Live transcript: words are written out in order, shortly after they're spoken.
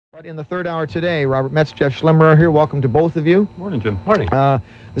In the third hour today, Robert Metz, Jeff Schlemmer are here. Welcome to both of you. Morning, Jim. Morning.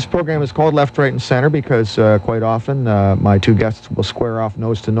 This program is called Left, Right, and Center because quite often my two guests will square off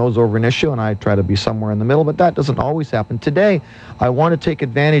nose to nose over an issue, and I try to be somewhere in the middle, but that doesn't always happen. Today, I want to take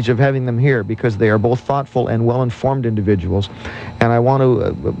advantage of having them here because they are both thoughtful and well-informed individuals, and I want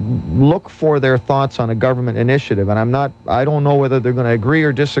to look for their thoughts on a government initiative. And I don't know whether they're going to agree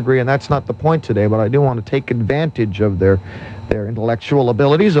or disagree, and that's not the point today, but I do want to take advantage of their intellectual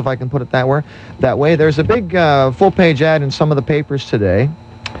abilities, if I can put it that way. There's a big full-page ad in some of the papers today.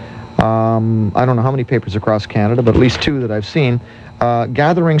 I don't know how many papers across Canada, but at least two that I've seen.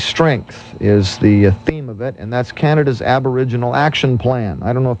 Gathering Strength is the theme of it, and that's Canada's Aboriginal Action Plan.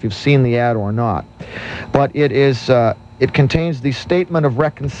 I don't know if you've seen the ad or not, but it contains the Statement of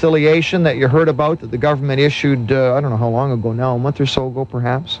Reconciliation that you heard about that the government issued, I don't know how long ago now, a month or so ago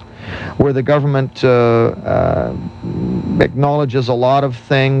perhaps, where the government acknowledges a lot of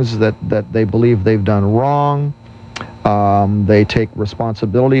things that they believe they've done wrong. They take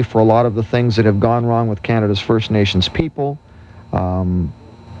responsibility for a lot of the things that have gone wrong with Canada's First Nations people.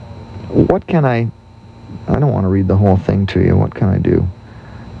 What can I don't want to read the whole thing to you. What can I do?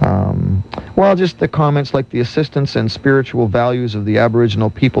 Well, just the comments like the assistance and spiritual values of the Aboriginal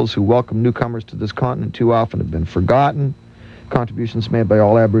peoples who welcome newcomers to this continent too often have been forgotten. Contributions made by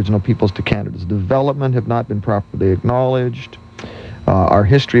all Aboriginal peoples to Canada's development have not been properly acknowledged. Our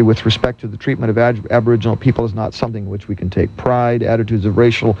history with respect to the treatment of Aboriginal people is not something in which we can take pride. Attitudes of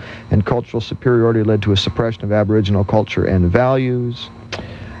racial and cultural superiority led to a suppression of Aboriginal culture and values.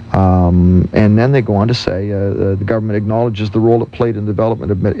 And then they go on to say the government acknowledges the role it played in the development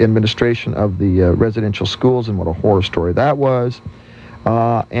of administration of the residential schools, and what a horror story that was.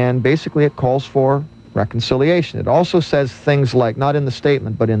 And basically it calls for reconciliation. It also says things like, not in the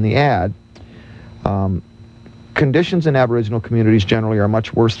statement but in the ad, conditions in Aboriginal communities generally are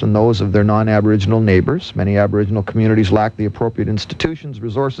much worse than those of their non-Aboriginal neighbors. Many Aboriginal communities lack the appropriate institutions,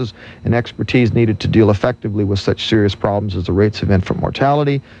 resources, and expertise needed to deal effectively with such serious problems as the rates of infant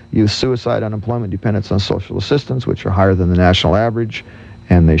mortality, youth suicide, unemployment, dependence on social assistance, which are higher than the national average,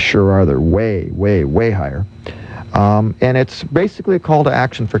 and they sure are. They're way, way, way higher. And it's basically a call to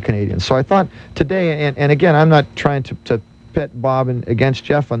action for Canadians. So I thought today, and again, I'm not trying to pit Bob against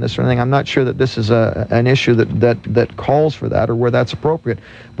Jeff on this or anything. I'm not sure that this is an issue that calls for that or where that's appropriate.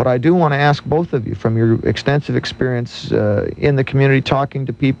 But I do want to ask both of you, from your extensive experience in the community, talking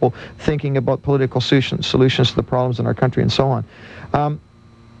to people, thinking about political solutions to the problems in our country and so on.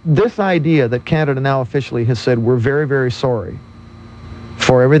 This idea that Canada now officially has said, we're very, very sorry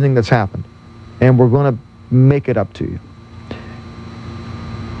for everything that's happened, and we're going to make it up to you.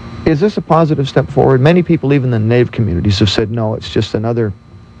 Is this a positive step forward? Many people, even in the Native communities, have said, no, it's just another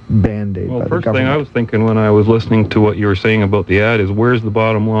Band-Aid by the government. Well, first thing I was thinking when I was listening to what you were saying about the ad is, where's the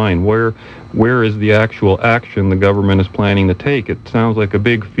bottom line? Where is the actual action the government is planning to take? It sounds like a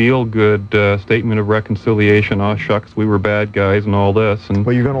big feel-good statement of reconciliation. Oh, shucks, we were bad guys and all this. And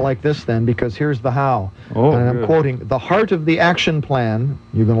well, you're going to like this then, because here's the how. Oh, and I'm quoting, the heart of the action plan,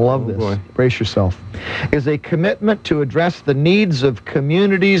 you're going to love this, boy. Brace yourself, is a commitment to address the needs of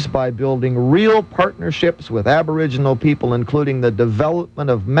communities by building real partnerships with Aboriginal people, including the development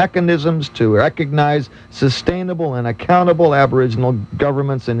of mechanisms to recognize sustainable and accountable Aboriginal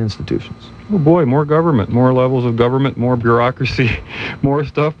governments and institutions. Oh boy, more government, more levels of government, more bureaucracy, more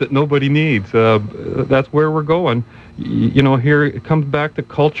stuff that nobody needs. That's where we're going. You know, here it comes back to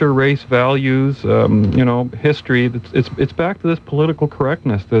culture, race, values, you know, history. It's back to this political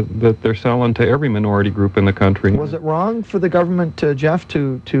correctness that they're selling to every minority group in the country. Was it wrong for the government, Jeff,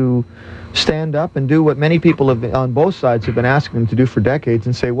 to stand up and do what many people on both sides have been asking them to do for decades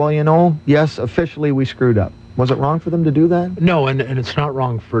and say, well, you know, yes, officially we screwed up? Was it wrong for them to do that? No, and it's not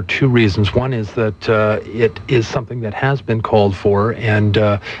wrong for two reasons. One is that it is something that has been called for, and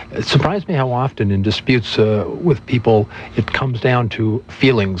it surprised me how often in disputes with people it comes down to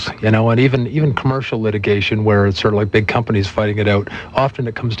feelings, you know, and even commercial litigation where it's sort of like big companies fighting it out. Often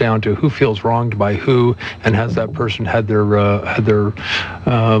it comes down to who feels wronged by who, and has that person has there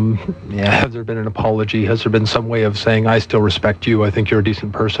been an apology? Has there been some way of saying, I still respect you, I think you're a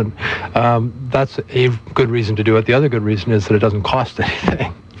decent person? That's a good reason to do it. The other good reason is that it doesn't cost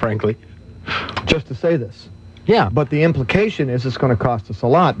anything, frankly. Just to say this. Yeah. But the implication is it's going to cost us a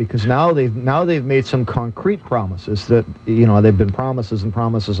lot, because now they've made some concrete promises that, you know, they've been promises and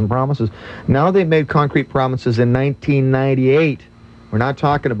promises and promises. Now they've made concrete promises in 1998. We're not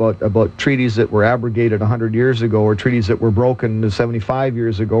talking about treaties that were abrogated 100 years ago, or treaties that were broken 75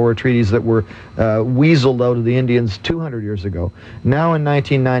 years ago, or treaties that were weaseled out of the Indians 200 years ago. Now in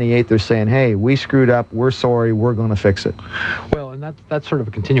 1998, they're saying, hey, we screwed up, we're sorry, we're going to fix it. Well, and that's sort of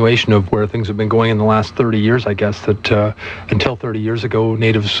a continuation of where things have been going in the last 30 years, I guess, that until 30 years ago,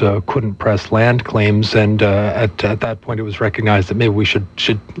 natives couldn't press land claims, and at that point it was recognized that maybe we should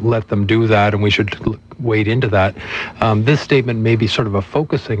let them do that, and we should wade into that. This statement may be sort of a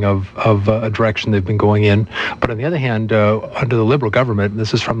focusing of a direction they've been going in, but on the other hand, under the Liberal government, and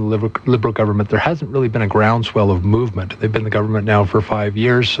this is from the Liberal government, there hasn't really been a groundswell of movement. They've been the government now for 5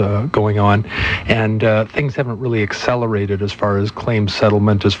 years going on, and things haven't really accelerated as far as claim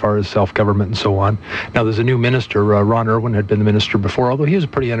settlement, as far as self-government and so on. Now there's a new minister, Ron Irwin had been the minister before, although he was a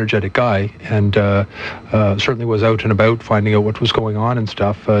pretty energetic guy, and certainly was out and about finding out what was going on and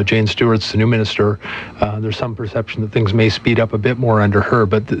stuff. Jane Stewart's the new minister. There's some perception that things may speed up a bit more under her,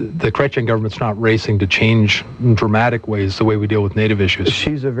 but the Chrétien government's not racing to change in dramatic ways the way we deal with native issues.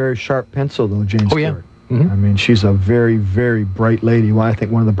 She's a very sharp pencil, though, Jane Stewart. Yeah. Mm-hmm. I mean, she's a very, very bright lady. Well, I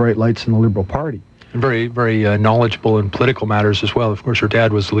think one of the bright lights in the Liberal Party. And very, very knowledgeable in political matters as well. Of course, her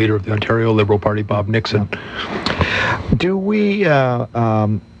dad was the leader of the Ontario Liberal Party, Bob Nixon. Yeah. Do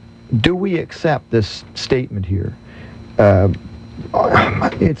we accept this statement here?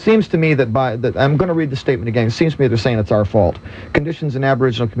 It seems to me that I'm going to read the statement again. It seems to me they're saying it's our fault. Conditions in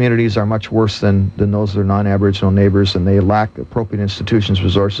Aboriginal communities are much worse than those of their non-Aboriginal neighbors, and they lack appropriate institutions,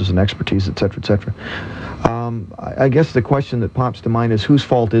 resources, and expertise, etc., etc. I guess the question that pops to mind is, whose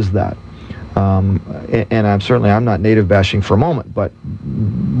fault is that? And I'm not native bashing for a moment, but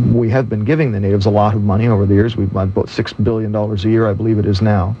we have been giving the natives a lot of money over the years. We've about $6 billion a year, I believe it is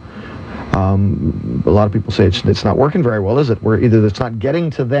now. A lot of people say it's not working very well, is it? Where either it's not getting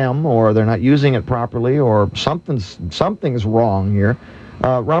to them, or they're not using it properly, or something's wrong here.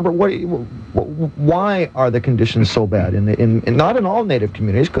 Robert, why are the conditions so bad in not in all native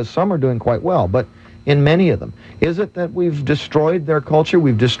communities, because some are doing quite well, but in many of them? Is it that we've destroyed their culture,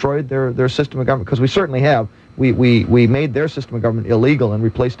 we've destroyed their system of government? Because we certainly have. We made their system of government illegal and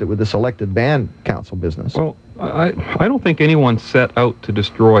replaced it with this elected band council business. Well, I don't think anyone set out to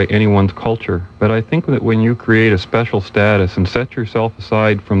destroy anyone's culture, but I think that when you create a special status and set yourself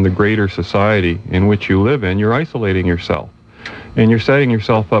aside from the greater society in which you live in, you're isolating yourself. And you're setting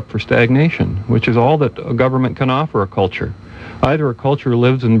yourself up for stagnation, which is all that a government can offer a culture. Either a culture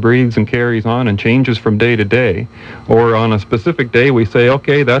lives and breathes and carries on and changes from day to day, or on a specific day we say,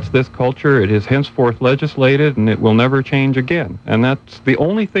 okay, that's this culture, it is henceforth legislated, and it will never change again. And that's the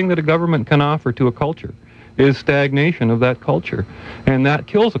only thing that a government can offer to a culture, is stagnation of that culture. And that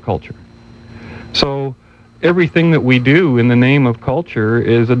kills a culture. So everything that we do in the name of culture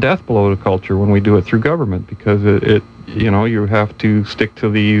is a death blow to culture when we do it through government, because you have to stick to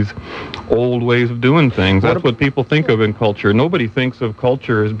these old ways of doing things. That's what people think of in culture. Nobody thinks of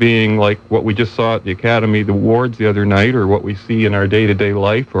culture as being like what we just saw at the Academy Awards the other night, or what we see in our day-to-day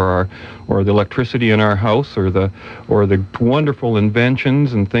life, or the electricity in our house, or the wonderful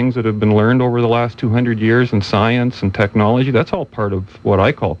inventions and things that have been learned over the last 200 years in science and technology. That's all part of what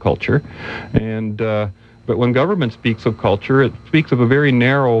I call culture. And but when government speaks of culture, it speaks of a very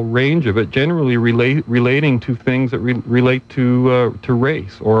narrow range of it, generally relating to things that relate to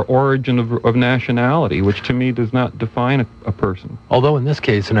race or origin of nationality, which to me does not define a person. Although in this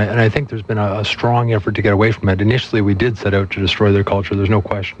case, and I think there's been a strong effort to get away from it. Initially, we did set out to destroy their culture. There's no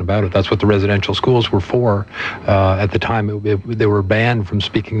question about it. That's what the residential schools were for. At the time, they were banned from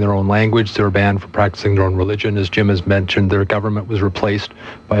speaking their own language. They were banned from practicing their own religion. As Jim has mentioned, their government was replaced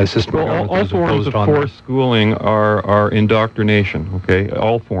by a system of government that was imposed on them. All forms of forced schooling are indoctrination, okay?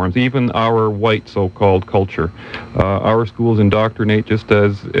 All forms, even our white so-called culture. Our schools indoctrinate just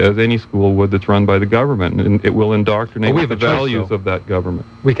as any school would that's run by the government, and it will indoctrinate the values of that government.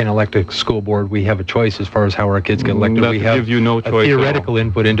 We can elect a school board. We have a choice as far as how our kids get elected. That gives you no choice. Theoretical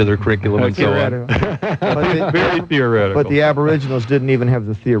input into their curriculum and so on. Very theoretical. But the Aboriginals didn't even have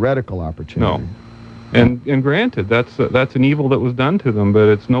the theoretical opportunity. No. And granted, that's an evil that was done to them, but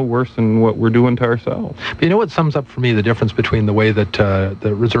it's no worse than what we're doing to ourselves. But you know what sums up for me the difference between the way that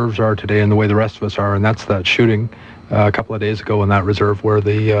the reserves are today and the way the rest of us are, and that's that shooting a couple of days ago in that reserve where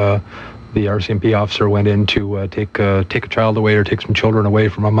the RCMP officer went in to take a child away or take some children away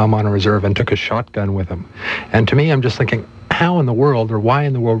from a mom on a reserve and took a shotgun with him. And to me, I'm just thinking, how in the world, or why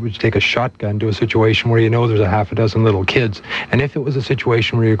in the world would you take a shotgun to a situation where you know there's a half a dozen little kids? And if it was a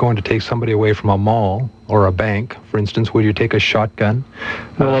situation where you're going to take somebody away from a mall or a bank, for instance, would you take a shotgun?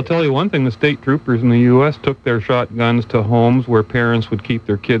 Well, I'll tell you one thing. The state troopers in the U.S. took their shotguns to homes where parents would keep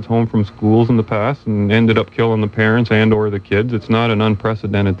their kids home from schools in the past and ended up killing the parents and or the kids. It's not an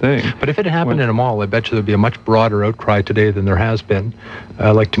unprecedented thing. But if it had happened in a mall, I bet you there'd be a much broader outcry today than there has been.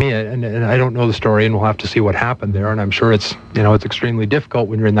 Like to me, and I don't know the story, and we'll have to see what happened there, and I'm sure it's it's extremely difficult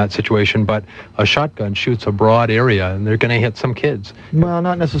when you're in that situation, but a shotgun shoots a broad area, and they're going to hit some kids. Well,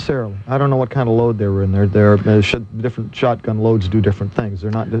 not necessarily. I don't know what kind of load they were in there. Different shotgun loads do different things.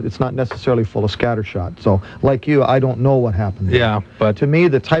 It's not necessarily full of scatter shot. So, like you, I don't know what happened there. Yeah, but to me,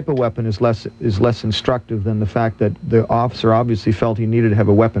 the type of weapon is less instructive than the fact that the officer obviously felt he needed to have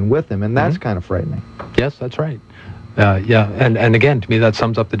a weapon with him, and that's kind of frightening. Yes, that's right. And again, to me, that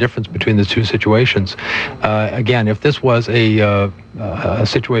sums up the difference between the two situations. Again, if this was a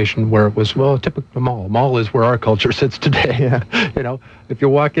situation where it was, well, a typical mall. A mall is where our culture sits today. Yeah. If you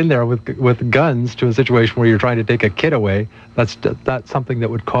walk in there with guns to a situation where you're trying to take a kid away, that's something that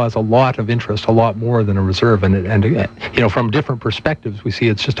would cause a lot of interest, a lot more than a reserve. And from different perspectives, we see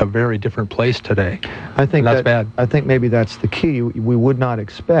it's just a very different place today. I think that's bad. I think maybe that's the key. We would not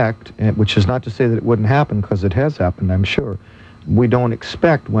expect, which is not to say that it wouldn't happen, because it has happened, I'm sure. We don't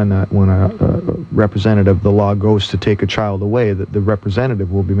expect when a representative of the law goes to take a child away that the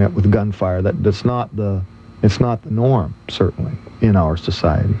representative will be met with gunfire. It's not the norm, certainly, in our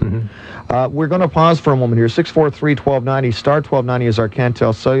society. Mm-hmm. We're going to pause for a moment here. 643-1290, star 1290 is our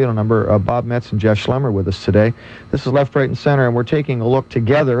Cantel cellular number. Bob Metz and Jeff Schlemmer with us today. This is Left, Right, and Center, and we're taking a look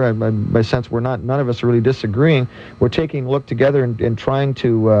together. I sense none of us are really disagreeing. We're taking a look together and trying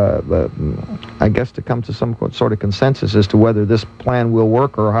to, I guess, to come to some sort of consensus as to whether this plan will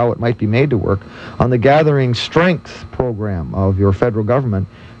work or how it might be made to work on the Gathering Strength program of your federal government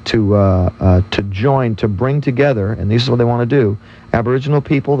to bring together, and this is what they want to do, Aboriginal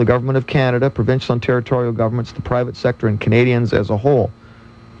people, the Government of Canada, provincial and territorial governments, the private sector, and Canadians as a whole.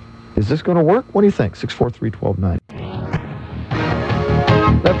 Is this going to work? What do you think? 643-1290.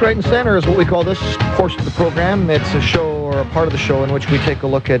 Left, Right, and Center is what we call this portion of the program. It's a show, or a part of the show, in which we take a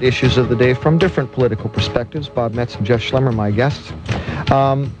look at issues of the day from different political perspectives. Bob Metz and Jeff Schlemmer, my guests.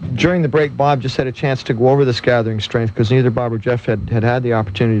 During the break, Bob just had a chance to go over this Gathering Strength, because neither Bob or Jeff had the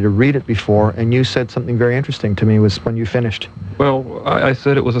opportunity to read it before, and you said something very interesting to me was when you finished. Well, I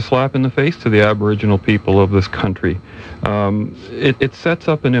said it was a slap in the face to the Aboriginal people of this country. It sets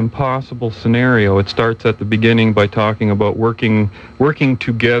up an impossible scenario. It starts at the beginning by talking about working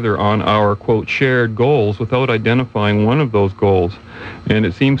together on our, quote, shared goals without identifying one of those goals. And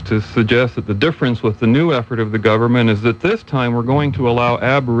it seems to suggest that the difference with the new effort of the government is that this time we're going to allow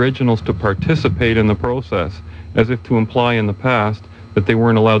Aboriginals to participate in the process, as if to imply in the past that they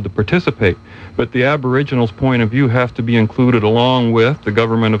weren't allowed to participate. But the Aboriginals' point of view has to be included along with the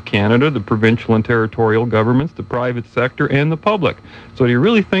Government of Canada, the provincial and territorial governments, the private sector, and the public. So do you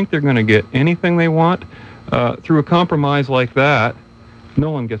really think they're going to get anything they want? Through a compromise like that, no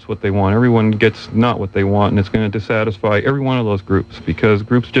one gets what they want. Everyone gets not what they want, and it's going to dissatisfy every one of those groups, because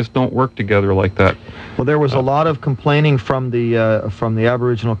groups just don't work together like that. Well, there was a lot of complaining from the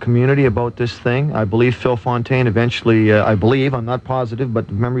Aboriginal community about this thing. I believe Phil Fontaine eventually, I'm not positive, but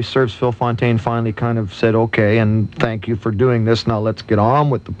if memory serves, Phil Fontaine finally kind of said, okay, and thank you for doing this, now let's get on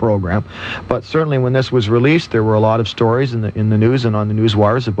with the program. But certainly when this was released, there were a lot of stories in the news and on the news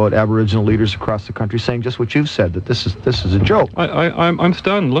wires about Aboriginal leaders across the country saying just what you've said, that this is a joke. I'm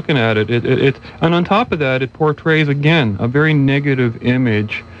stunned looking at it. And on top of that, it portrays again a very negative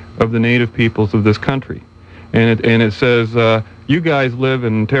image of the native peoples of this country, and it says, you guys live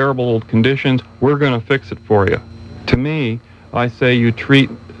in terrible conditions, we're going to fix it for you. To me, I say you treat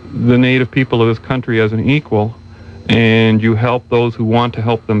the native people of this country as an equal, and you help those who want to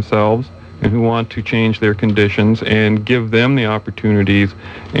help themselves and who want to change their conditions, and give them the opportunities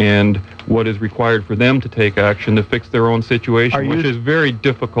and what is required for them to take action to fix their own situation, which is very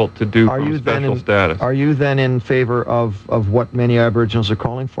difficult to do from special status. Are you then in favor of what many Aboriginals are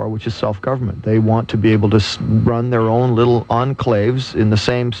calling for, which is self-government? They want to be able to run their own little enclaves in the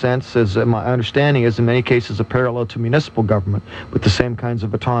same sense as, my understanding is, in many cases, a parallel to municipal government, with the same kinds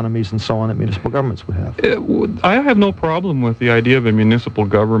of autonomies and so on that municipal governments would have. I have no problem with the idea of a municipal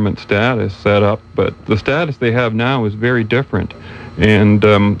government status set up, but the status they have now is very different. And,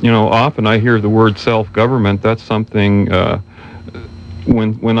 often I hear the word self-government. That's something,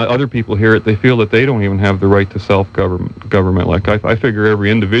 when other people hear it, they feel that they don't even have the right to self-government. Like, I figure every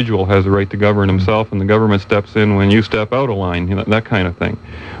individual has the right to govern himself, and the government steps in when you step out of line, that kind of thing.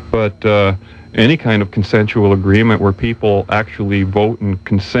 But any kind of consensual agreement where people actually vote and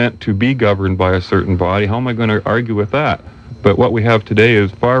consent to be governed by a certain body, how am I going to argue with that? But what we have today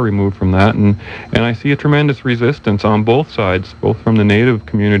is far removed from that, and I see a tremendous resistance on both sides, both from the Native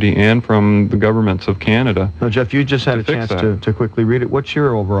community and from the governments of Canada. Now, Jeff, you just had a chance to quickly read it. What's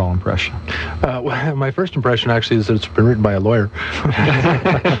your overall impression? Well, my first impression actually is that it's been written by a lawyer.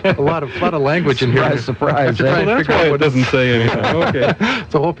 a lot of language in here. Surprise! Well, that's why it doesn't say anything. Okay,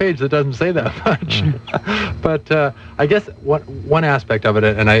 it's a whole page that doesn't say that much. But I guess one aspect of it,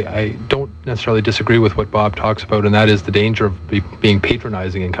 and I don't necessarily disagree with what Bob talks about, and that is the danger of being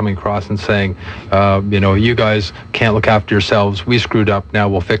patronizing and coming across and saying, you guys can't look after yourselves. We screwed up. Now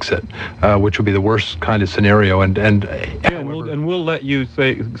we'll fix it, which would be the worst kind of scenario. And we'll let you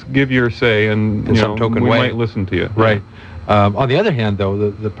give your say, and in some token we way. might listen to you. Right. On the other hand,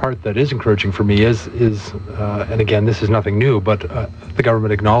 though, the part that is encouraging for me is and again, this is nothing new, but the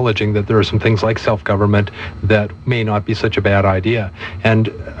government acknowledging that there are some things like self-government that may not be such a bad idea. And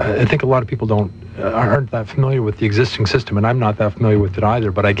I think a lot of people aren't that familiar with the existing system, and I'm not that familiar with it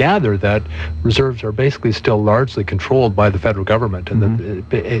either, but I gather that reserves are basically still largely controlled by the federal government, and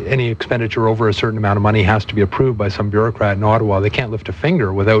that any expenditure over a certain amount of money has to be approved by some bureaucrat in Ottawa. They can't lift a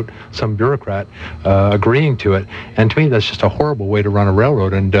finger without some bureaucrat agreeing to it, and to me that's just a horrible way to run a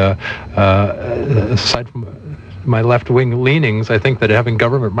railroad. And aside from my left-wing leanings, I think that having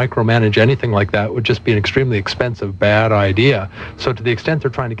government micromanage anything like that would just be an extremely expensive, bad idea. So to the extent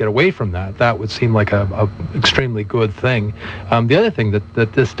they're trying to get away from that, that would seem like a extremely good thing. The other thing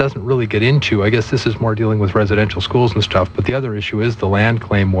that this doesn't really get into, I guess this is more dealing with residential schools and stuff, but the other issue is the land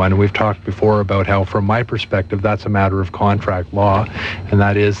claim one. And we've talked before about how, from my perspective, that's a matter of contract law, and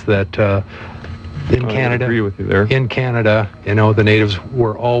that is that in Canada, I agree with you there. In Canada, the Natives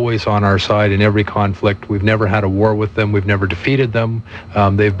were always on our side in every conflict. We've never had a war with them. We've never defeated them.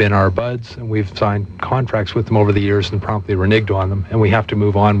 They've been our buds, and we've signed contracts with them over the years and promptly reneged on them. And we have to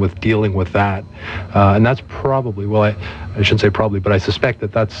move on with dealing with that. And that's probably, well, I shouldn't say probably, but I suspect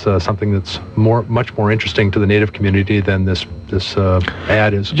that that's something that's much more interesting to the Native community than this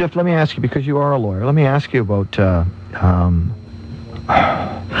ad is. Jeff, let me ask you, because you are a lawyer, let me ask you about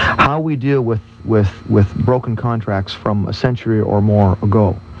how we deal with broken contracts from a century or more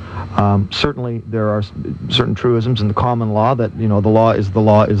ago. Certainly, there are certain truisms in the common law that the law is the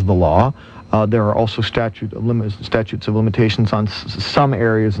law is the law. There are also statutes of limitations on some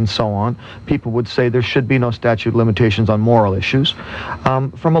areas and so on. People would say there should be no statute of limitations on moral issues.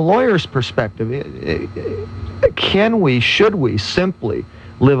 From a lawyer's perspective, should we simply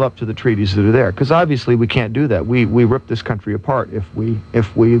live up to the treaties that are there? Because obviously we can't do that. We rip this country apart if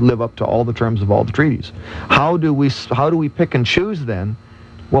we live up to all the terms of all the treaties. How do we pick and choose then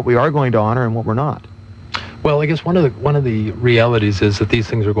what we are going to honor and what we're not? Well, I guess one of the realities is that these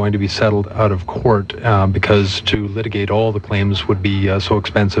things are going to be settled out of court because to litigate all the claims would be so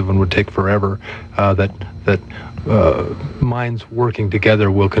expensive and would take forever that minds working together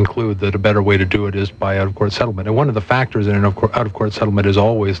will conclude that a better way to do it is by out-of-court settlement. And one of the factors in an out-of-court settlement is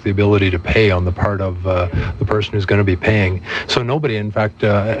always the ability to pay on the part of the person who's going to be paying. So nobody, in fact,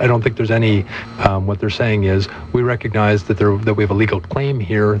 I don't think there's any, what they're saying is, we recognize that we have a legal claim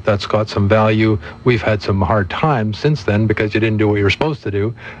here that's got some value. We've had some hard times since then because you didn't do what you were supposed to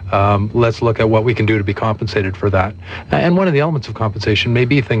do. Let's look at what we can do to be compensated for that. And one of the elements of compensation may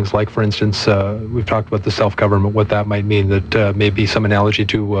be things like, for instance, we've talked about the self-government, what that might mean, that may be some analogy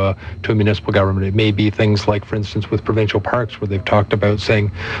to a municipal government. It may be things like, for instance, with provincial parks, where they've talked about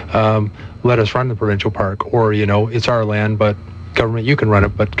saying, let us run the provincial park, or, it's our land, but government, you can run it,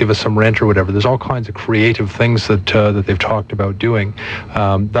 but give us some rent or whatever. There's all kinds of creative things that they've talked about doing.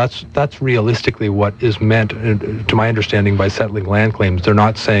 That's realistically what is meant, to my understanding, by settling land claims. They're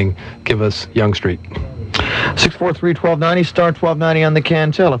not saying, give us Yonge Street. 643-1290, star 1290 on the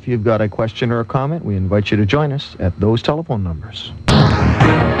Cantel. If you've got a question or a comment, we invite you to join us at those telephone numbers.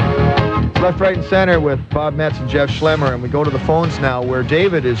 Left, Right, and Center with Bob Metz and Jeff Schlemmer, and we go to the phones now where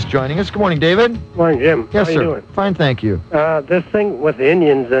David is joining us. Good morning, David. Good morning, Jim. Yes, How sir. you doing? Fine, thank you. This thing with the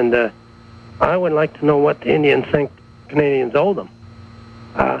Indians, and I would like to know what the Indians think Canadians owe them.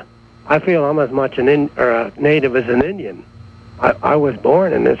 I feel I'm as much a native as an Indian. I was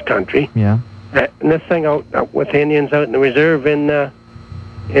born in this country. Yeah. And this thing out with the Indians out in the reserve in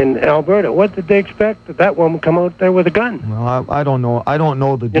Alberta, what did they expect? That woman come out there with a gun? Well, I don't know. I don't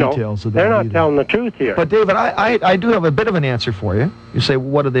know the details of that. They're not either. telling the truth here. But David, I do have a bit of an answer for you. You say, well,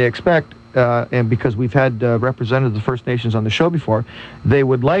 what do they expect? And because we've had representatives of the First Nations on the show before, they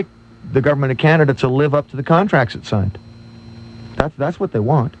would like the government of Canada to live up to the contracts it signed. That's what they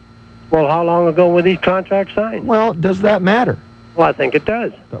want. Well, how long ago were these contracts signed? Well, does that matter? Well, I think it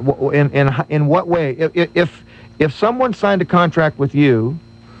does. In what way? If someone signed a contract with you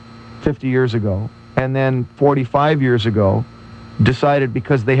 50 years ago, and then 45 years ago decided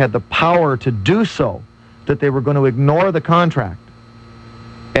because they had the power to do so that they were going to ignore the contract.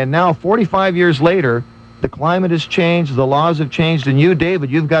 And now, 45 years later, the climate has changed, the laws have changed, and you,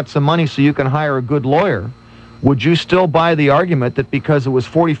 David, you've got some money so you can hire a good lawyer. Would you still buy the argument that because it was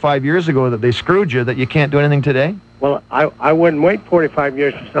 45 years ago that they screwed you, that you can't do anything today? Well, I wouldn't wait 45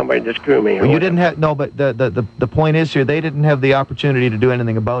 years for somebody to screw me. Well, you didn't have, no, but the point is here, they didn't have the opportunity to do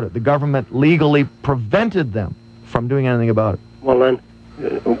anything about it. The government legally prevented them from doing anything about it. Well, then,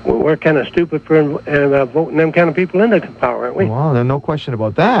 we're kind of stupid for voting them kind of people into power, aren't we? Well, there's no question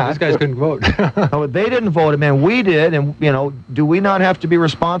about that. These guys couldn't vote. No, they didn't vote, man. We did, and, do we not have to be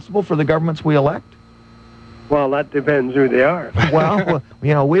responsible for the governments we elect? Well, that depends who they are. Well,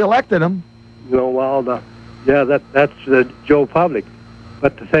 we elected them. That's Joe Public.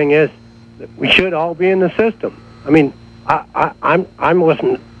 But the thing is, that we should all be in the system. I mean, I'm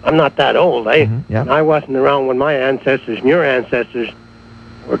not that old, eh? Mm-hmm, yeah. And I wasn't around when my ancestors and your ancestors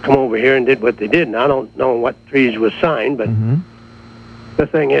were come over here and did what they did. And I don't know what treaty was signed, but the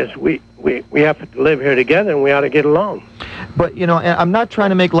thing is, we have to live here together, and we ought to get along. But, and I'm not trying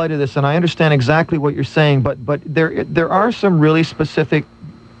to make light of this, and I understand exactly what you're saying, but there are some really specific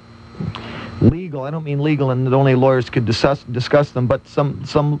legal, I don't mean legal and that only lawyers could discuss them, but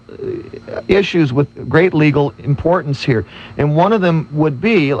some issues with great legal importance here. And one of them would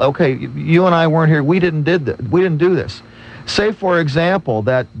be, okay, you and I weren't here, we didn't do this. Say, for example,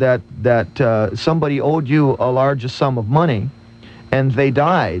 that somebody owed you a large sum of money, and they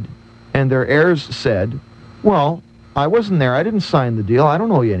died, and their heirs said, well, I wasn't there, I didn't sign the deal, I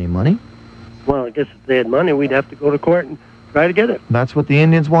don't owe you any money. Well, I guess if they had money, we'd have to go to court and try to get it. That's what the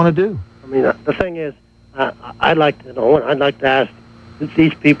Indians want to do. I mean, the thing is, I'd like to know, and I'd like to ask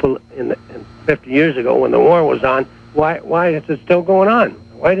these people in 50 years ago when the war was on, why is it still going on?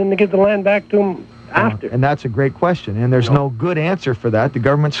 Why didn't they give the land back to them after? And that's a great question, and there's no good answer for that. The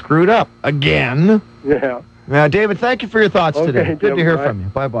government screwed up again. Yeah. David, thank you for your thoughts today. Good Jim, to hear from you.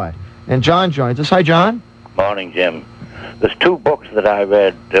 Bye-bye. And John joins us. Hi, John. Morning, Jim. There's two books that I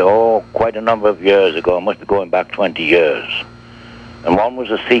read, quite a number of years ago. Must be going back 20 years. And one was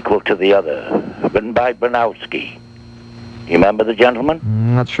a sequel to the other, written by Bronowski. You remember the gentleman?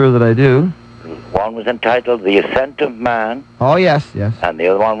 I'm not sure that I do. One was entitled The Ascent of Man. Oh, yes. And the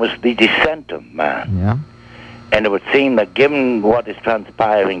other one was The Descent of Man. Yeah. And it would seem that given what is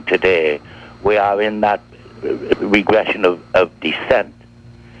transpiring today, we are in that regression of descent.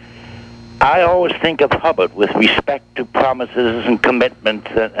 I always think of Hubbard with respect to promises and commitments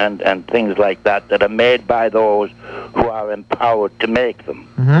and things like that are made by those who are empowered to make them,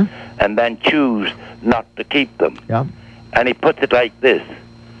 and then choose not to keep them. Yeah. And he puts it like this: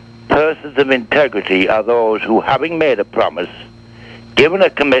 persons of integrity are those who, having made a promise, given a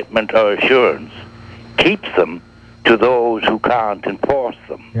commitment or assurance, keeps them to those who can't enforce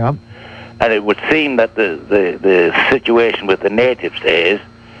them. Yeah. And it would seem that the situation with the natives is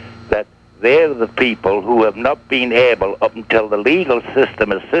that they're the people who have not been able, up until the legal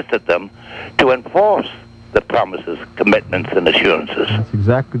system assisted them, to enforce the promises, commitments, and assurances. That's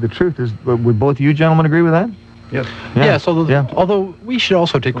exactly the truth. Would both you gentlemen agree with that? Yes. Yes, although we should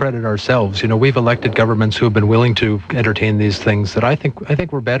also take credit ourselves. We've elected governments who have been willing to entertain these things that I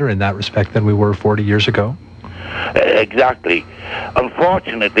think we're better in that respect than we were 40 years ago. Exactly.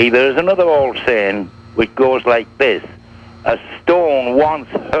 Unfortunately, there's another old saying which goes like this: a stone once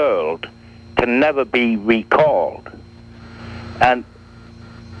hurled can never be recalled. And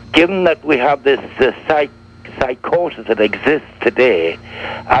given that we have this psychosis that exists today,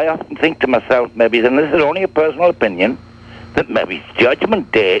 I often think to myself, maybe, and this is only a personal opinion, that maybe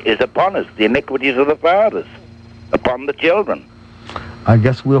Judgment Day is upon us, the iniquities of the fathers upon the children. I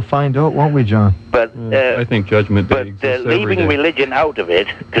guess we'll find out, won't we, John? But I think Judgment Day exists every leaving day. religion out of it,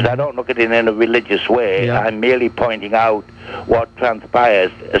 because I don't look at it in a religious way, I'm merely pointing out what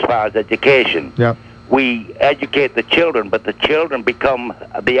transpires as far as education. Yeah. We educate the children, but the children become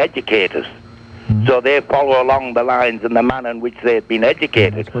the educators. So they follow along the lines and the manner in which they've been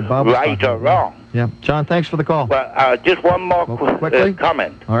educated, right or wrong. Yeah. John, thanks for the call. Well, just one more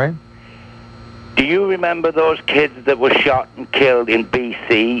comment. All right. Do you remember those kids that were shot and killed in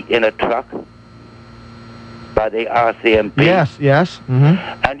BC in a truck by the RCMP? Yes.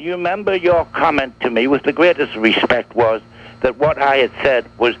 Mm-hmm. And you remember your comment to me, with the greatest respect, was that what I had said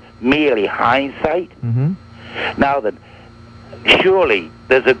was merely hindsight? Mm-hmm. Now then, surely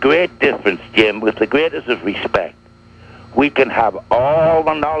there's a great difference, Jim, with the greatest of respect. We can have all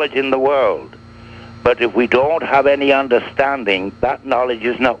the knowledge in the world, but if we don't have any understanding, that knowledge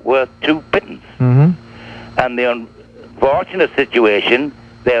is not worth two pittance. Mm-hmm. And the unfortunate situation,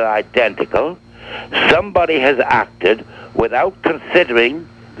 they're identical. Somebody has acted without considering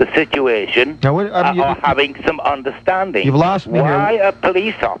the situation Now, what, or having some understanding. You've lost me here. Why a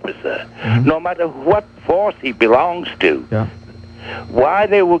police officer, no matter what force he belongs to, why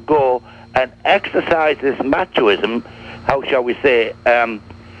they would go and exercise this machoism, how shall we say,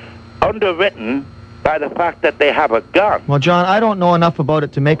 underwritten by the fact that they have a gun. Well, John, I don't know enough about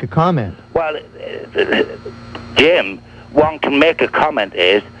it to make a comment. Well, Jim, one can make a comment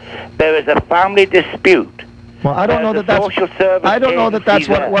is there is a family dispute. Well, I don't know that that's. I don't know that that's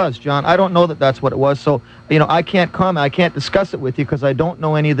what it was, John. I don't know that that's what it was. So, I can't comment. I can't discuss it with you because I don't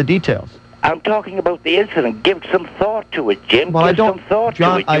know any of the details. I'm talking about the incident. Give some thought to it, Jim. Well, Give some thought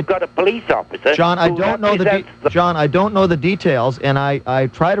to it. You've got a police officer. John, I don't know John, I don't know the details, and I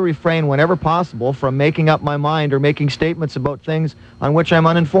try to refrain whenever possible from making up my mind or making statements about things on which I'm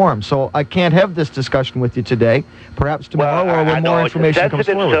uninformed. So I can't have this discussion with you today. Perhaps tomorrow, or when more information comes forward. It's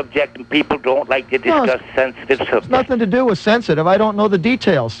a sensitive subject, and people don't like to discuss sensitive subjects. It's nothing to do with sensitive. I don't know the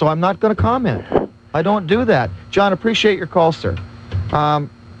details, so I'm not going to comment. I don't do that. John, appreciate your call, sir. I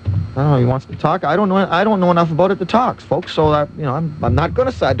don't know. He wants to talk. I don't know enough about it to talk, folks. So I'm not going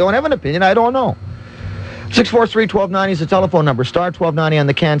to say. I don't have an opinion. I don't know. 643-1290 is the telephone number. Star 1290 on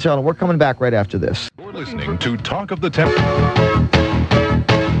the Cantel, and we're coming back right after this. You're listening to Talk of the Town.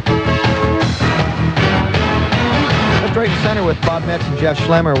 Left, Right, and Center with Bob Metz and Jeff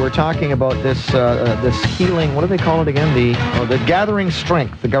Schlemmer. We're talking about this healing. What do they call it again? The Gathering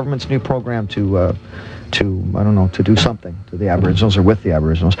Strength, the government's new program to do something to the Aboriginals or with the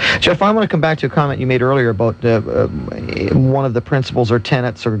Aboriginals. Jeff, I want to come back to a comment you made earlier about one of the principles or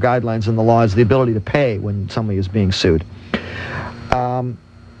tenets or guidelines in the law is the ability to pay when somebody is being sued.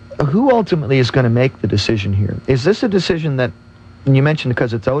 Who ultimately is going to make the decision here? Is this a decision that, and you mentioned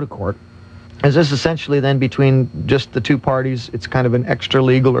because it's out of court, is this essentially then between just the two parties? It's kind of an extra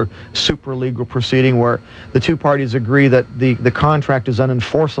legal or super legal proceeding where the two parties agree that the contract is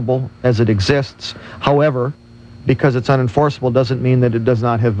unenforceable as it exists. However, because it's unenforceable doesn't mean that it does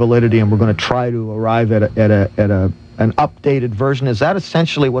not have validity, and we're going to try to arrive at an updated version. Is that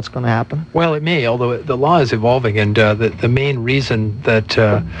essentially what's going to happen? Well, it may, although the law is evolving, and the main reason that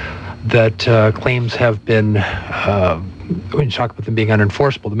claims have been when you talk about them being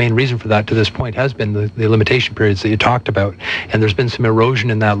unenforceable, the main reason for that to this point has been the limitation periods that you talked about. And there's been some erosion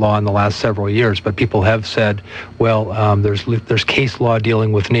in that law in the last several years, but people have said, well, there's case law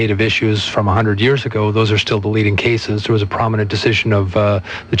dealing with Native issues from 100 years ago. Those are still the leading cases. There was a prominent decision of the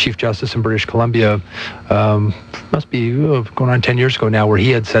Chief Justice in British Columbia, must be going on 10 years ago now, where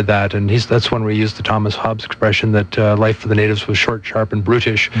he had said that, and that's when we used the Thomas Hobbes expression that life for the natives was short, sharp, and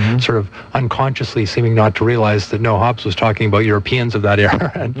brutish, sort of unconsciously seeming not to realize that no, Hobbes was talking about Europeans of that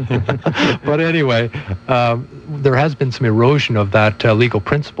era. But anyway, there has been some erosion of that legal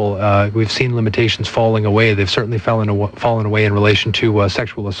principle. We've seen limitations falling away. They've certainly fallen away in relation to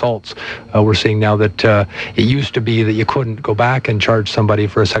sexual assaults. We're seeing now that it used to be that you couldn't go back and charge somebody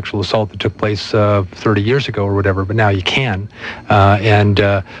for a sexual assault that took place 30 years ago or whatever, but now you can.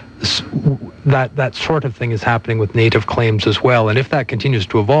 That sort of thing is happening with Native claims as well. And if that continues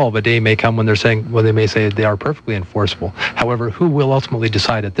to evolve, a day may come when they may say they are perfectly enforceable. However, who will ultimately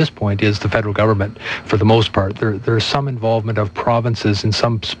decide at this point is the federal government, for the most part. There's some involvement of provinces in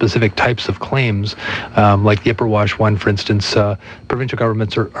some specific types of claims, like the Ipperwash one, for instance. Provincial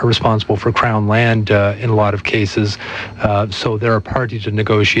governments are responsible for Crown land in a lot of cases, so they're a party to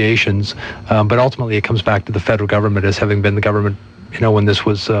negotiations. But ultimately, it comes back to the federal government as having been the government when this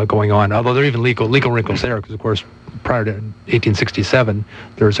was going on. Although there are even legal wrinkles there, because of course prior to 1867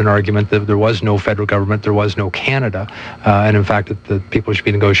 there was an argument that there was no federal government, there was no Canada, and in fact that the people should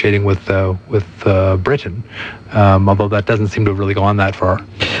be negotiating with Britain, although that doesn't seem to have really gone that far.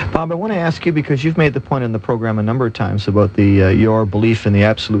 Bob, I want to ask you, because you've made the point in the program a number of times about your belief in the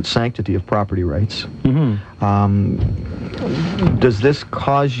absolute sanctity of property rights. Does this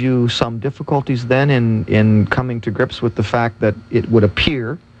cause you some difficulties then in coming to grips with the fact that it would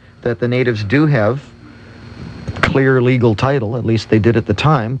appear that the natives do have clear legal title, at least they did at the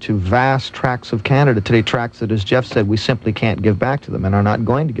time, to vast tracts of Canada today, tracts that, as Jeff said, we simply can't give back to them and are not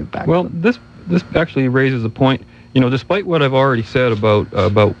going to give back to them? Well, this actually raises a point. Despite what I've already said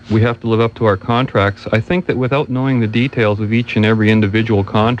about we have to live up to our contracts, I think that without knowing the details of each and every individual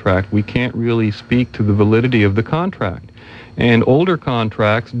contract, we can't really speak to the validity of the contract. And older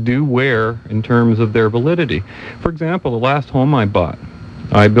contracts do wear in terms of their validity. For example, the last home I bought,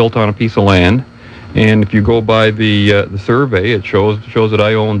 I built on a piece of land, and if you go by the survey, it shows that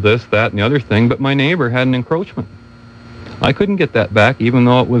I owned this, that, and the other thing, but my neighbor had an encroachment. I couldn't get that back, even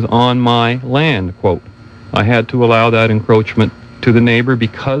though it was on my land, quote. I had to allow that encroachment to the neighbor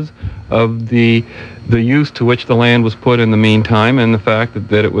because of the the use to which the land was put in the meantime, and the fact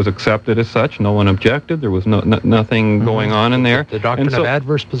that it was accepted as such. No one objected. There was nothing going on in there. The doctrine of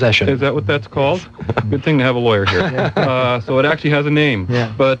adverse possession. Is that what that's called? Good thing to have a lawyer here. So it actually has a name.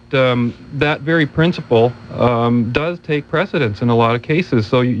 Yeah. But that very principle does take precedence in a lot of cases.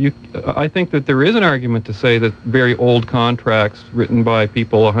 So I think that there is an argument to say that very old contracts written by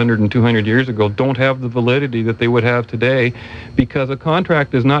people 100 and 200 years ago don't have the validity that they would have today, because a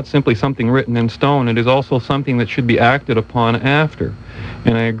contract is not simply something written in stone. It is also something that should be acted upon after.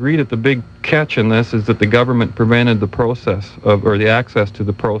 And I agree that the big catch in this is that the government prevented the process or the access to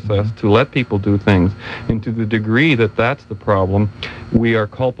the process to let people do things. And to the degree that that's the problem, we are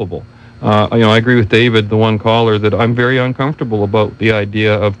culpable. I agree with David, the one caller, that I'm very uncomfortable about the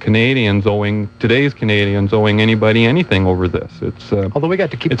idea of today's Canadians owing anybody anything over this. It's although we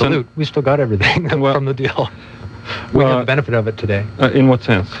got to keep the loot, we still got everything from the deal. We have the benefit of it today. In what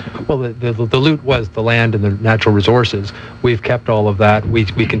sense? Well, the loot was the land and the natural resources. We've kept all of that. We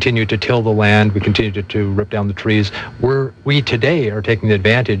continue to till the land. We continue to rip down the trees. We today are taking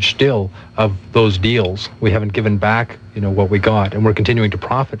advantage still of those deals. We haven't given back, what we got, and we're continuing to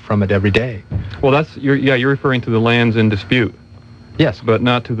profit from it every day. Well, you're referring to the lands in dispute. Yes. But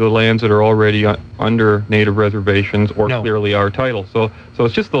not to the lands that are already under native reservations or clearly our title. So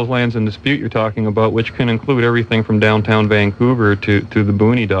it's just those lands in dispute you're talking about, which can include everything from downtown Vancouver to the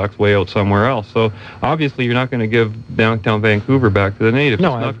Booney Docks way out somewhere else. So obviously you're not going to give downtown Vancouver back to the natives.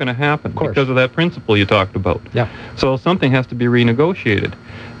 No, it's not going to happen because of that principle you talked about. Yeah. So something has to be renegotiated.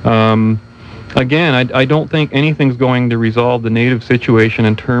 Again, I don't think anything's going to resolve the native situation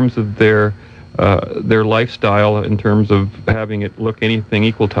in terms of their lifestyle, in terms of having it look anything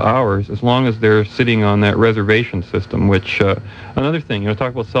equal to ours, as long as they're sitting on that reservation system, which, another thing,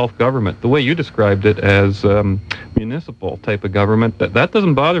 talk about self-government. The way you described it as municipal type of government, that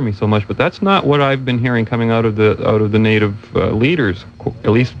doesn't bother me so much, but that's not what I've been hearing coming out of the native leaders, at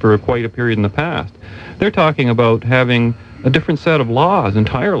least for quite a period in the past. They're talking about having a different set of laws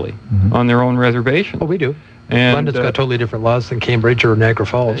entirely on their own reservation. Oh, we do. And London's got totally different laws than Cambridge or Niagara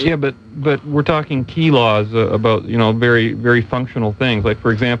Falls. Yeah, but we're talking key laws about very, very functional things. Like,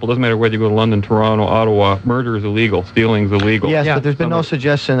 for example, it doesn't matter whether you go to London, Toronto, Ottawa, murder is illegal, stealing is illegal. Yes, but there's been no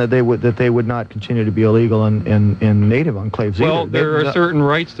suggestion that they would not continue to be illegal in native enclaves either. Well, there are certain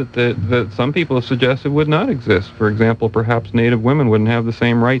rights that some people have suggested would not exist. For example, perhaps native women wouldn't have the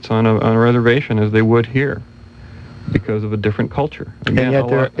same rights on a reservation as they would here, because of a different culture. Again,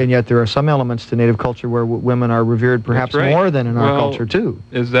 and yet there are some elements to native culture where women are revered perhaps more than in our culture too.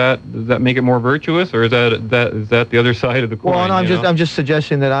 Does that make it more virtuous, or is that the other side of the coin? Well, no, I'm just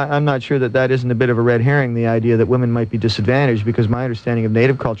suggesting that I'm not sure that isn't a bit of a red herring, the idea that women might be disadvantaged, because my understanding of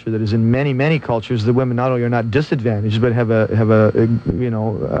native culture, that is in many cultures, the women not only are not disadvantaged but have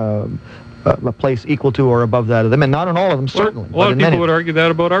a place equal to or above that of them, and not in all of them, certainly. A lot of people would argue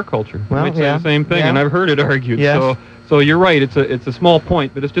that about our culture. Well, Might say the same thing, and I've heard it argued. Yes. So you're right. It's a small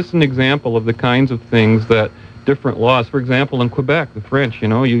point, but it's just an example of the kinds of things that different laws. For example, in Quebec, the French,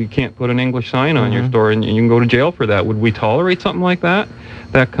 you can't put an English sign on your store, and you can go to jail for that. Would we tolerate something like that?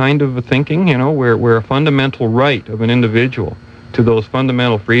 That kind of a thinking, where a fundamental right of an individual to those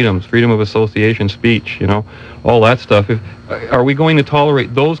fundamental freedoms, freedom of association, speech, all that stuff. Are we going to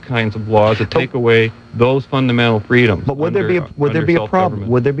tolerate those kinds of laws that take away those fundamental freedoms? But would there be a problem?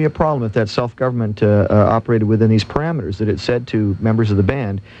 Would there be a problem if that self-government operated within these parameters, that it said to members of the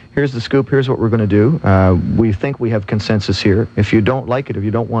band, here's the scoop, here's what we're going to do. We think we have consensus here. If you don't like it, if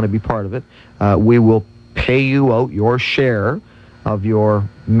you don't want to be part of it, we will pay you out your share of your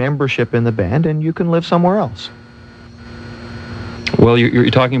membership in the band, and you can live somewhere else. Well, you're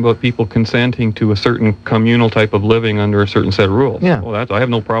talking about people consenting to a certain communal type of living under a certain set of rules. Yeah. Well, I have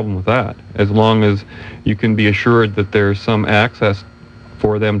no problem with that, as long as you can be assured that there's some access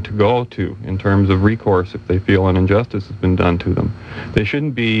for them to go to in terms of recourse if they feel an injustice has been done to them. They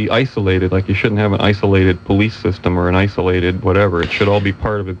shouldn't be isolated. Like, you shouldn't have an isolated police system or an isolated whatever. It should all be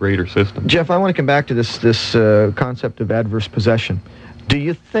part of a greater system. Jeff, I want to come back to this concept of adverse possession. Do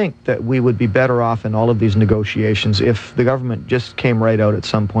you think that we would be better off in all of these negotiations if the government just came right out at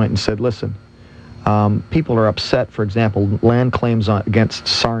some point and said, listen, people are upset, for example, land claims against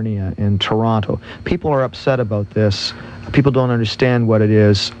Sarnia in Toronto. People are upset about this. People don't understand what it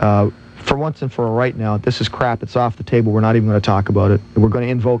is. For once and for all right now, this is crap. It's off the table. We're not even going to talk about it. We're going to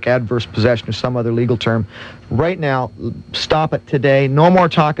invoke adverse possession or some other legal term. Right now, stop it today. No more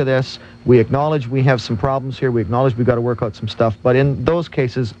talk of this. We acknowledge we have some problems here. We acknowledge we've got to work out some stuff. But in those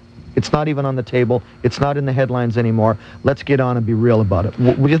cases, it's not even on the table. It's not in the headlines anymore. Let's get on and be real about it.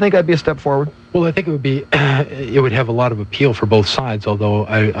 Would you think that'd be a step forward? Well, I think it would be, it would have a lot of appeal for both sides, although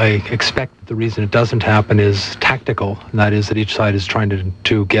I expect that the reason it doesn't happen is tactical, and that is that each side is trying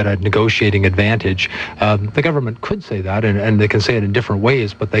to get a negotiating advantage. The government could say that, and they can say it in different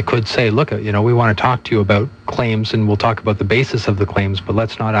ways, but they could say, look, we want to talk to you about claims, and we'll talk about the basis of the claims, but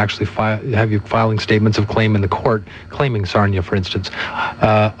let's not actually have you filing statements of claim in the court, claiming Sarnia, for instance.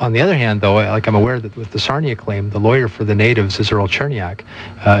 On the other hand, though, I'm aware that with the Sarnia claim, the lawyer for the natives is Earl Cherniak.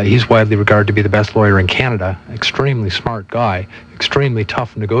 He's widely regarded to be the best lawyer in Canada, extremely smart guy, extremely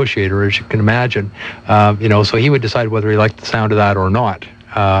tough negotiator, as you can imagine. So he would decide whether he liked the sound of that or not,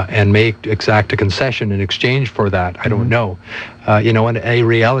 and may exact a concession in exchange for that. I don't know. And a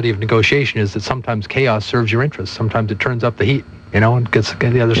reality of negotiation is that sometimes chaos serves your interests. Sometimes it turns up the heat, and gets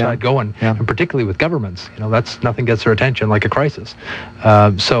the other side going. Yeah. And particularly with governments, that's nothing gets their attention like a crisis.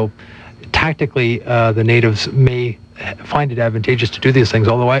 So tactically, the natives may find it advantageous to do these things,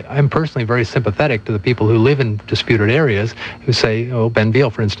 although I'm personally very sympathetic to the people who live in disputed areas who say, Ben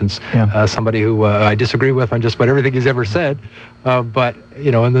Veal, for instance, somebody who I disagree with on just about everything he's ever said, but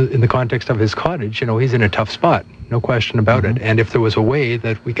in the context of his cottage, he's in a tough spot, no question about it. And if there was a way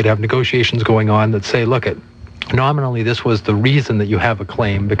that we could have negotiations going on that say, look, nominally this was the reason that you have a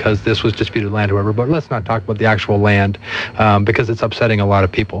claim because this was disputed land or whatever, but let's not talk about the actual land because it's upsetting a lot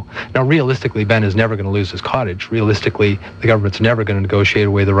of people. Now, realistically, Ben is never going to lose his cottage. Realistically, the government's never going to negotiate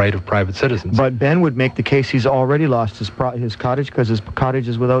away the right of private citizens. But Ben would make the case he's already lost his cottage because his cottage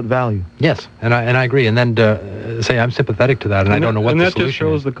is without value. Yes, and I agree. And then say I'm sympathetic to that, and I don't know what the solution is. And that just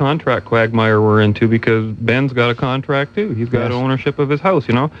shows the contract quagmire we're into because Ben's got a contract too. He's got ownership of his house,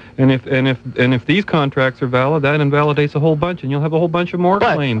 and if these contracts are valid, that invalidates a whole bunch, and you'll have a whole bunch of more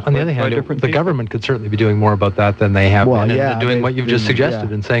claims. On the other hand, the government could certainly be doing more about that than they have been, and doing what you've just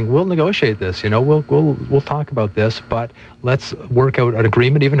suggested and saying, we'll negotiate this, we'll talk about this, but let's work out an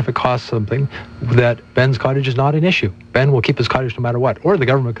agreement, even if it costs something, that Ben's cottage is not an issue. Ben will keep his cottage no matter what. Or the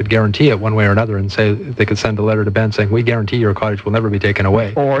government could guarantee it one way or another and say, they could send a letter to Ben saying, we guarantee your cottage will never be taken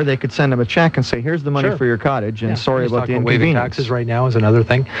away. Or they could send him a check and say, here's the money for your cottage, and sorry about the inconvenience. Waiving taxes right now is another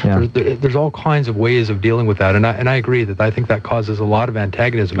thing. Yeah. There's all kinds of ways of dealing with that, and I agree that I think that causes a lot of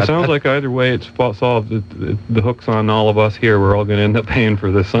antagonism. It sounds like either way it's solved. The hook's on all of us here. We're all going to end up paying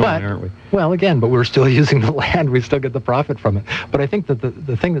for this something, aren't we? Well, again, but we're still using the land. We still get the profit from it. But I think that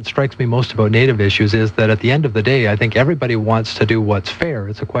the thing that strikes me most about native issues is that at the end of the day, I think everybody wants to do what's fair.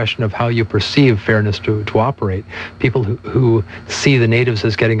 It's a question of how you perceive fairness to operate. People who see the natives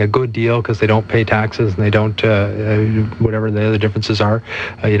as getting a good deal because they don't pay taxes and they don't, whatever the other differences are,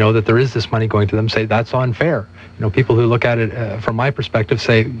 that there is this money going to them, say that's unfair. People who look at it from my perspective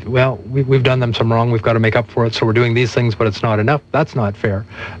say, well, we've done them some wrong, we've got to make up for it, so we're doing these things, but it's not enough. That's not fair.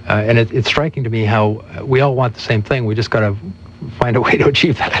 And it's striking to me how we all want the same thing. We just got to find a way to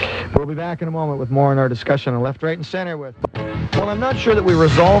achieve that. We'll be back in a moment with more in our discussion on Left, Right, and Center with... Well, I'm not sure that we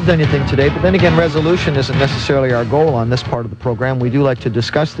resolved anything today, but then again, resolution isn't necessarily our goal on this part of the program. We do like to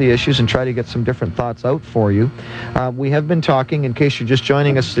discuss the issues and try to get some different thoughts out for you. We have been talking, in case you're just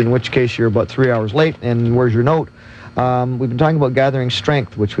joining us, in which case you're about 3 hours late, and where's your note? We've been talking about Gathering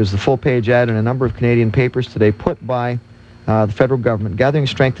Strength, which was the full-page ad in a number of Canadian papers today put by the federal government. Gathering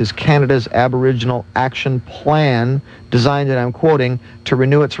Strength is Canada's Aboriginal Action Plan, designed, and I'm quoting, to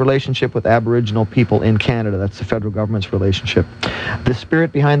renew its relationship with Aboriginal people in Canada. That's the federal government's relationship. The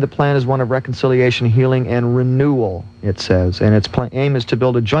spirit behind the plan is one of reconciliation, healing, and renewal, it says, and its aim is to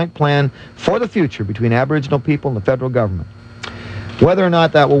build a joint plan for the future between Aboriginal people and the federal government. Whether or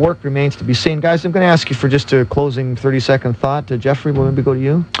not that will work remains to be seen. Guys, I'm going to ask you for just a closing 30-second thought. Jeffrey, will maybe go to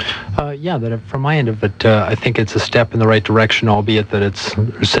you? That from my end of it, I think it's a step in the right direction, albeit that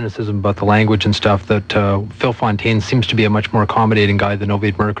there's cynicism about the language and stuff, that Phil Fontaine seems to be a much more accommodating guy than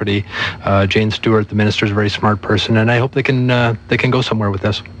Ovid Murphy. Jane Stewart, the minister, is a very smart person, and I hope they can go somewhere with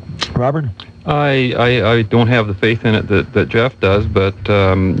this. Robert? I don't have the faith in it that Jeff does, but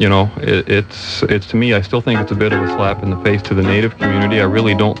it's to me, I still think it's a bit of a slap in the face to the Native community. I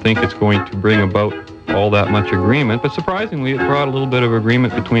really don't think it's going to bring about all that much agreement, but surprisingly, it brought a little bit of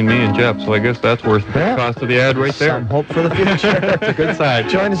agreement between me and Jeff, so I guess that's worth the cost of the ad right there. Some hope for the future. That's a good sign.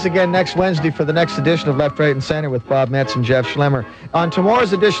 Join us again next Wednesday for the next edition of Left, Right, and Center with Bob Metz and Jeff Schlemmer. On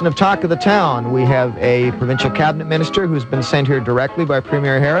tomorrow's edition of Talk of the Town, we have a provincial cabinet minister who's been sent here directly by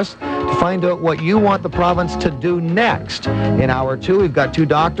Premier Harris to find out what you want the province to do next. In hour two, we've got two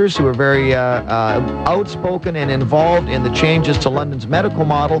doctors who are very outspoken and involved in the changes to London's medical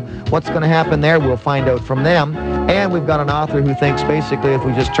model. What's going to happen there? We'll find find out from them. And we've got an author who thinks basically if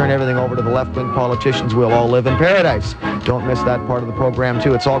we just turn everything over to the left-wing politicians, we'll all live in paradise. Don't miss that part of the program,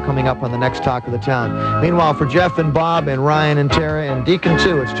 too. It's all coming up on the next Talk of the Town. Meanwhile, for Jeff and Bob and Ryan and Tara and Deacon,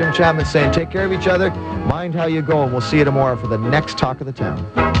 too, it's Jim Chapman saying take care of each other, mind how you go, and we'll see you tomorrow for the next Talk of the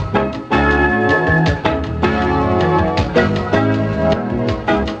Town.